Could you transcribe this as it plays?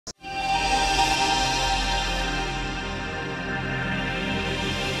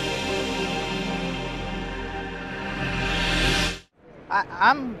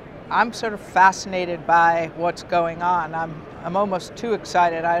I'm sort of fascinated by what's going on. I'm almost too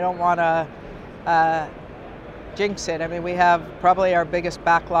excited. I don't want to jinx it. I mean, we have probably our biggest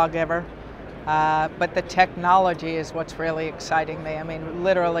backlog ever, but the technology is what's really exciting me. I mean,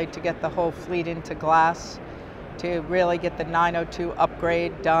 literally to get the whole fleet into glass, to really get the 902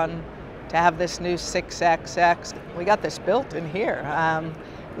 upgrade done, to have this new 6XX. We got this built in here.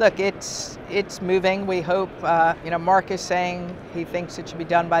 Look, it's moving. We hope, Mark is saying he thinks it should be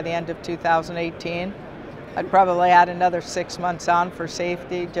done by the end of 2018. I'd probably add another 6 months on for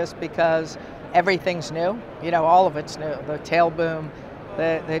safety just because everything's new. All of it's new. The tail boom,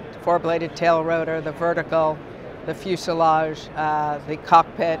 the four-bladed tail rotor, the vertical, the fuselage, the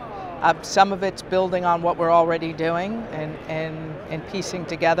cockpit. Some of it's building on what we're already doing and piecing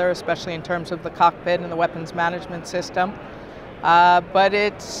together, especially in terms of the cockpit and the weapons management system. But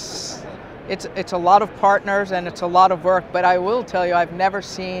it's a lot of partners and it's a lot of work, but I will tell you, I've never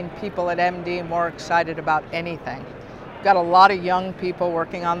seen people at MD more excited about anything. We've got a lot of young people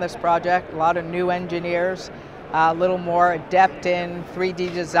working on this project, a lot of new engineers, a little more adept in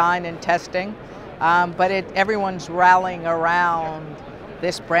 3D design and testing, but everyone's rallying around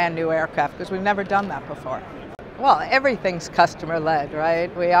this brand new aircraft because we've never done that before. Well, everything's customer-led,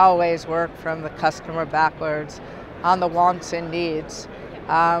 right? We always work from the customer backwards on the wants and needs.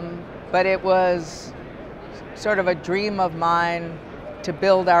 But it was sort of a dream of mine to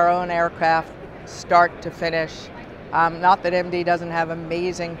build our own aircraft, start to finish. Not that MD doesn't have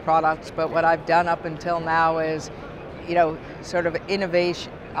amazing products, but what I've done up until now is, sort of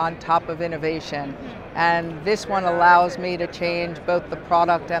innovation on top of innovation. And this one allows me to change both the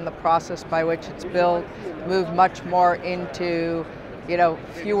product and the process by which it's built, move much more into,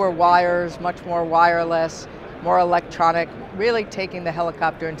 fewer wires, much more wireless, more electronic, really taking the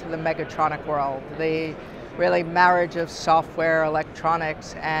helicopter into the Megatronic world. The really marriage of software,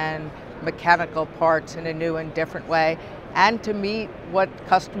 electronics, and mechanical parts in a new and different way, and to meet what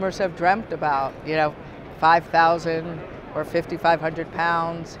customers have dreamt about, 5,000 or 5,500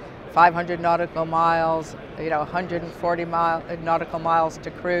 pounds, 500 nautical miles, 140 nautical miles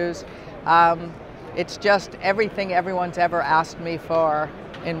to cruise. It's just everything everyone's ever asked me for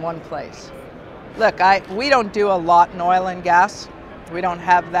in one place. Look, we don't do a lot in oil and gas. We don't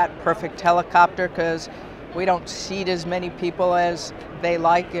have that perfect helicopter because we don't seat as many people as they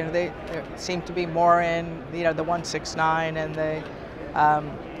like. They seem to be more in the 169 and the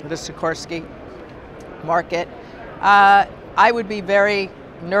Sikorsky market. I would be very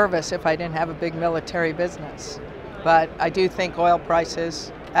nervous if I didn't have a big military business, but I do think oil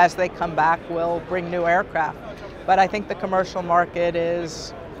prices, as they come back, will bring new aircraft. But I think the commercial market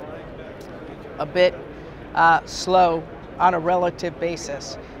is a bit slow on a relative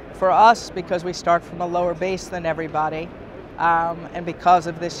basis. For us, because we start from a lower base than everybody, and because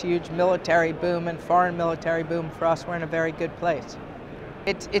of this huge military boom and foreign military boom for us, we're in a very good place.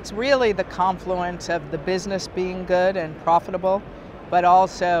 It's really the confluence of the business being good and profitable, but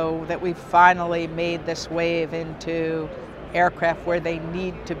also that we've finally made this wave into aircraft where they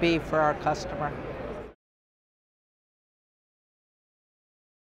need to be for our customer.